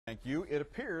Thank you. It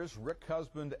appears Rick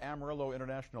Husband Amarillo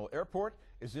International Airport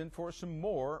is in for some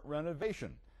more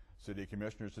renovation. City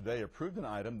Commissioners today approved an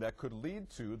item that could lead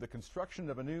to the construction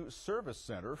of a new service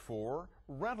center for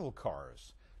rental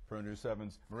cars. Pro News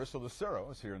 7's Marissa Lucero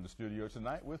is here in the studio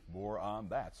tonight with more on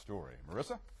that story.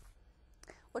 Marissa?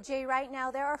 Well, Jay, right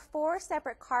now there are 4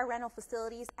 separate car rental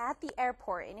facilities at the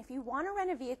airport, and if you want to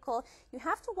rent a vehicle, you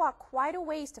have to walk quite a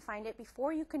ways to find it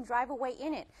before you can drive away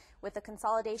in it. With the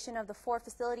consolidation of the 4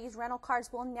 facilities, rental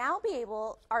cars will now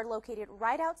are located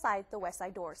right outside the west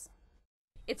side doors.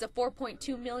 It's a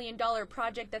 $4.2 million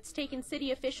project that's taken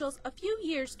city officials a few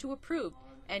years to approve,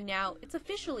 and now it's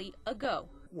officially a go.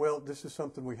 Well, this is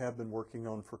something we have been working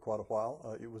on for quite a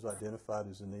while. It was identified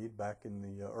as a need back in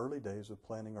the early days of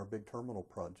planning our big terminal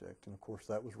project, and of course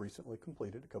that was recently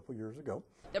completed a couple years ago.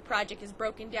 The project is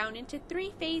broken down into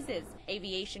 3 phases.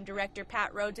 Aviation Director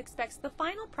Pat Rhodes expects the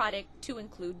final product to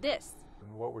include this.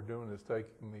 And what we're doing is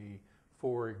taking the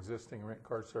 4 existing rent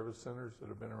car service centers that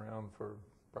have been around for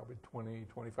probably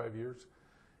 20-25 years,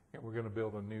 and we're going to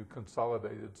build a new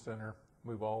consolidated center,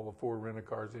 move all the 4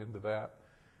 rent-a-cars into that.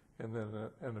 And then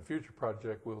in a future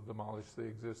project, we'll demolish the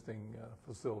existing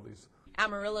facilities.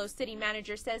 Amarillo's city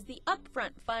manager says the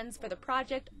upfront funds for the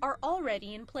project are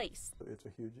already in place. It's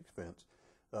a huge expense.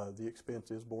 The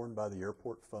expense is borne by the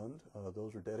airport fund.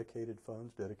 Those are dedicated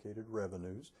funds, dedicated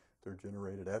revenues. They're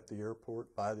generated at the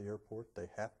airport, by the airport. They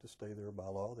have to stay there by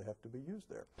law. They have to be used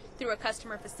there. Through a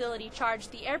customer facility charge,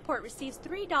 the airport receives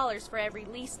 $3 for every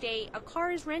lease day a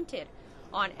car is rented.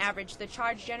 On average, the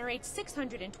charge generates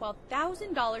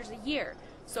 $612,000 a year,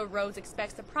 so Rhodes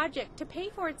expects the project to pay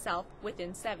for itself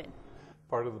within 7.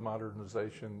 Part of the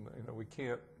modernization, you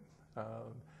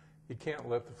can't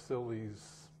let the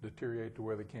facilities deteriorate to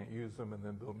where they can't use them and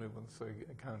then build new ones. So you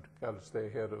kind of got to stay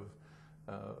ahead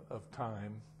of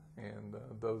time, and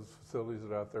those facilities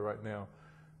that are out there right now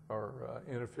are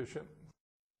inefficient.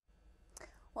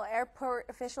 Well, airport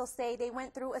officials say they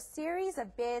went through a series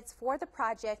of bids for the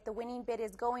project. The winning bid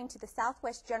is going to the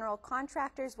Southwest General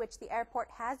Contractors, which the airport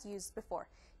has used before.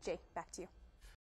 Jay, back to you.